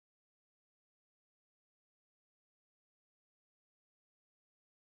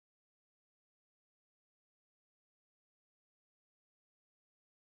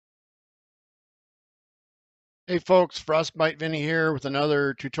Hey folks, Frostbite Vinny here with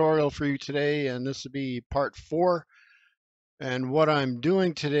another tutorial for you today, and this will be part 4. And what I'm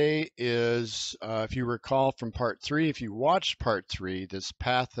doing today is, if you recall from part 3, if you watched part 3, this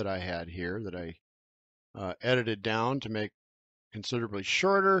path that I had here that I edited down to make considerably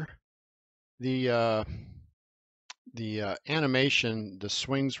shorter, the uh, the animation, the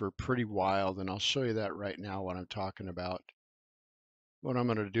swings were pretty wild, and I'll show you that right now what I'm talking about. What I'm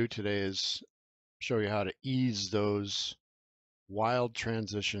going to do today is show you how to ease those wild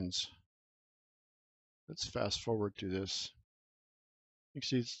transitions. Let's fast forward to this. You can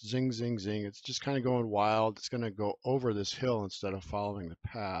see it's zing, zing, zing. It's just kind of going wild. It's going to go over this hill instead of following the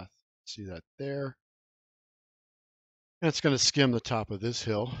path. See that there? And it's going to skim the top of this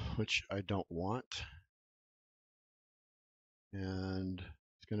hill, which I don't want. And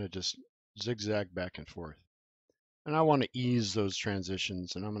it's going to just zigzag back and forth. And I want to ease those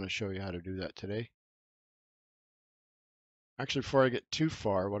transitions, and I'm going to show you how to do that today. Actually, before I get too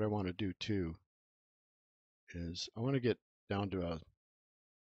far, what I want to do too is I want to get down to a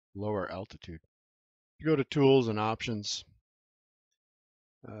lower altitude. You go to Tools and Options,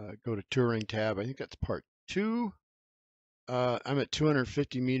 go to Touring tab. I think that's part 2. I'm at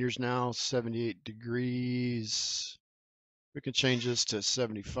 250 meters now, 78 degrees. We can change this to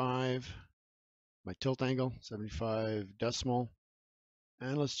 75. My tilt angle, 75 decimal.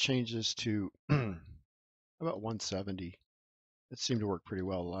 And let's change this to about 170. It seemed to work pretty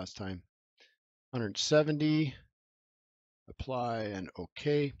well the last time. 170. Apply and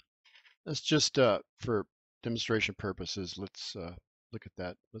OK. That's just for demonstration purposes. Let's look at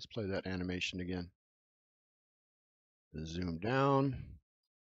that. Let's play that animation again. Zoom down.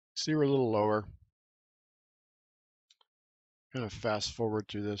 See, we're a little lower. Kind of fast forward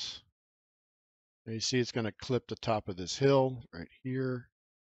through this. And you see it's going to clip the top of this hill right here.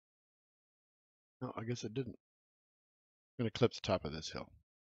 No, I guess it didn't. It's going to clip the top of this hill.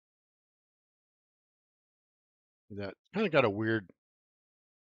 That kind of got a weird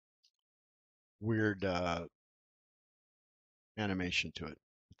animation to it.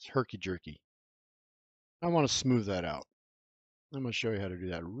 It's herky jerky. I want to smooth that out. I'm going to show you how to do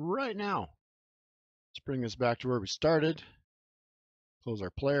that right now. Let's bring this back to where we started. Close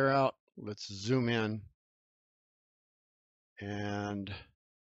our player out. Let's zoom in. And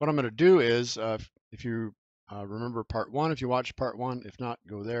what I'm going to do is, if you remember part 1, if you watch part 1, if not,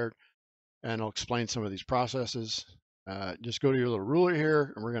 go there and I'll explain some of these processes. Just go to your little ruler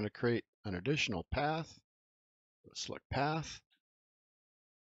here, and we're going to create an additional path. Select path,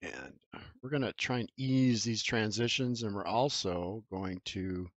 and we're going to try and ease these transitions, and we're also going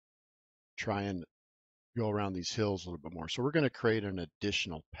to try and go around these hills a little bit more. So we're going to create an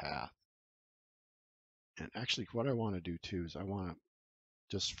additional path. And actually, what I want to do too is I want to,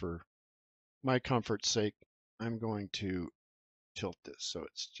 just for my comfort's sake, I'm going to tilt this so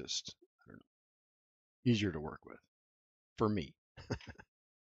it's just, I don't know, easier to work with for me.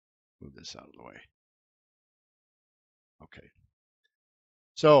 Move this out of the way. Okay.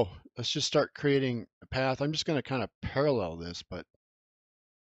 So let's just start creating a path. I'm just going to kind of parallel this, but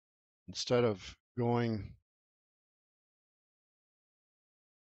instead of going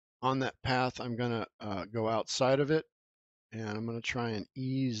on that path, I'm going to go outside of it, and I'm going to try and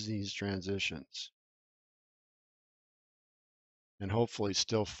ease these transitions and hopefully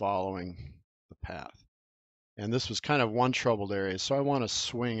still following the path. And this was kind of one troubled area, so I want to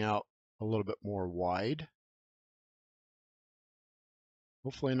swing out a little bit more wide.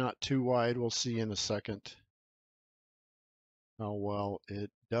 Hopefully not too wide. We'll see in a second how well it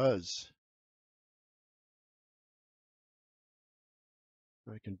does.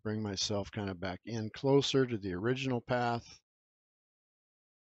 I can bring myself kind of back in closer to the original path.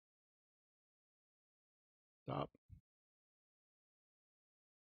 Stop.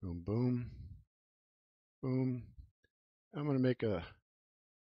 Boom, boom, boom. I'm going to make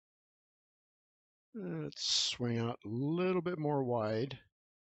let's swing out a little bit more wide.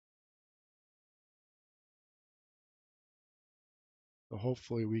 So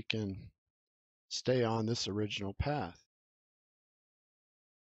hopefully we can stay on this original path.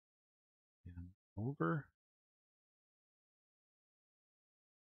 And over.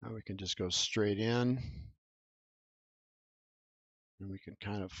 Now we can just go straight in. And we can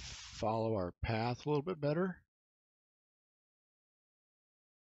kind of follow our path a little bit better.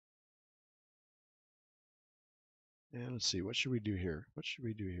 And let's see, what should we do here? What should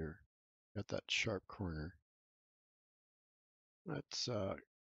we do here? Got that sharp corner. Let's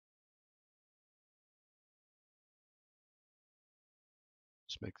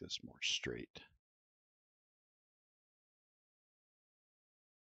make this more straight.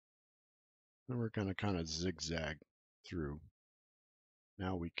 And we're going to kind of zigzag through.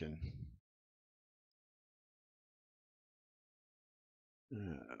 Now we can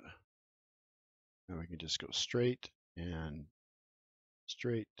now we can just go straight and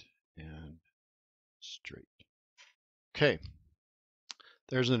straight and straight. Okay,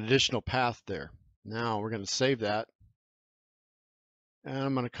 there's an additional path there. Now we're going to save that. And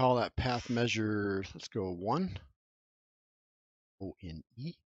I'm going to call that path measure, let's go 1,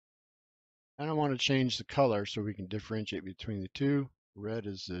 O-N-E. And I want to change the color so we can differentiate between the two. Red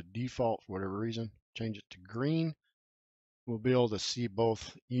is the default for whatever reason. Change it to green. We'll be able to see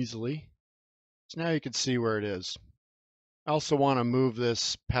both easily. So now you can see where it is. I also want to move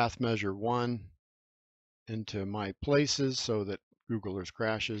this path measure 1 into my places so that Google Earth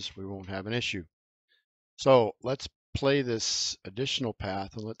crashes. We won't have an issue. So let's play this additional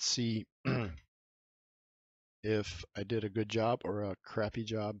path and let's see if I did a good job or a crappy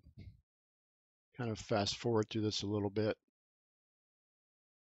job. Kind of fast forward through this a little bit.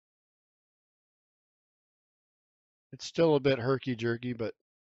 It's still a bit herky-jerky, but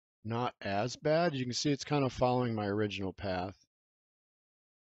not as bad. You can see it's kind of following my original path.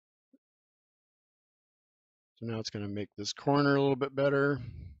 So now it's going to make this corner a little bit better.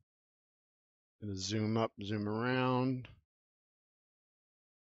 Going to zoom up, zoom around.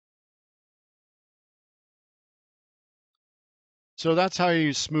 So that's how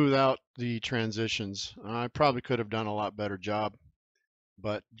you smooth out the transitions. I probably could have done a lot better job,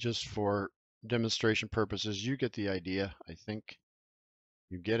 but just for demonstration purposes, you get the idea. I think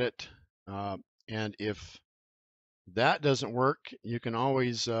you get it. And if that doesn't work, you can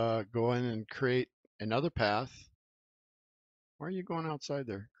always go in and create another path. Why are you going outside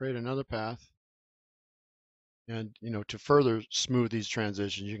there? Create another path. And to further smooth these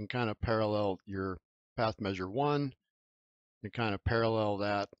transitions, you can kind of parallel your path measure 1. You kind of parallel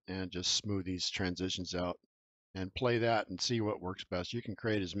that and just smooth these transitions out and play that and see what works best. You can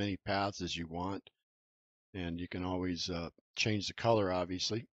create as many paths as you want, and you can always change the color,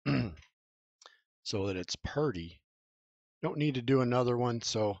 obviously, so that it's purdy. Don't need to do another one.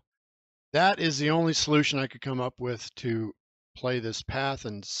 So that is the only solution I could come up with to play this path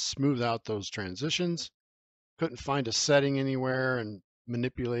and smooth out those transitions. Couldn't find a setting anywhere, and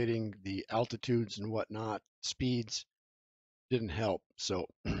manipulating the altitudes and whatnot, speeds, didn't help. So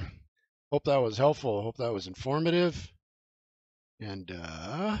hope that was helpful. Hope that was informative. And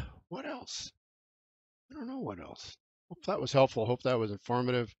what else? I don't know what else. Hope that was helpful. Hope that was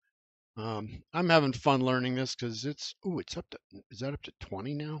informative. I'm having fun learning this because it's up to, is that up to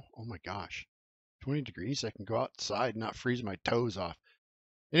 20 now? Oh my gosh, 20 degrees. I can go outside and not freeze my toes off.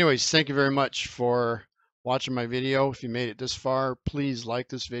 Anyways, thank you very much for watching my video. If you made it this far, please like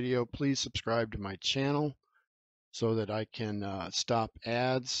this video. Please subscribe to my channel so that I can stop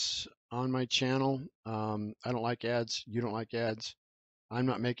ads on my channel. I don't like ads. You don't like ads. I'm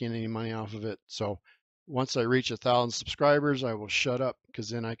not making any money off of it. So once I reach 1,000 subscribers, I will shut up because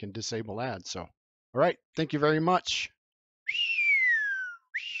then I can disable ads. So, all right. Thank you very much.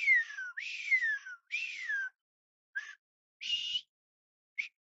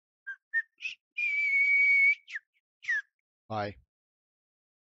 Bye.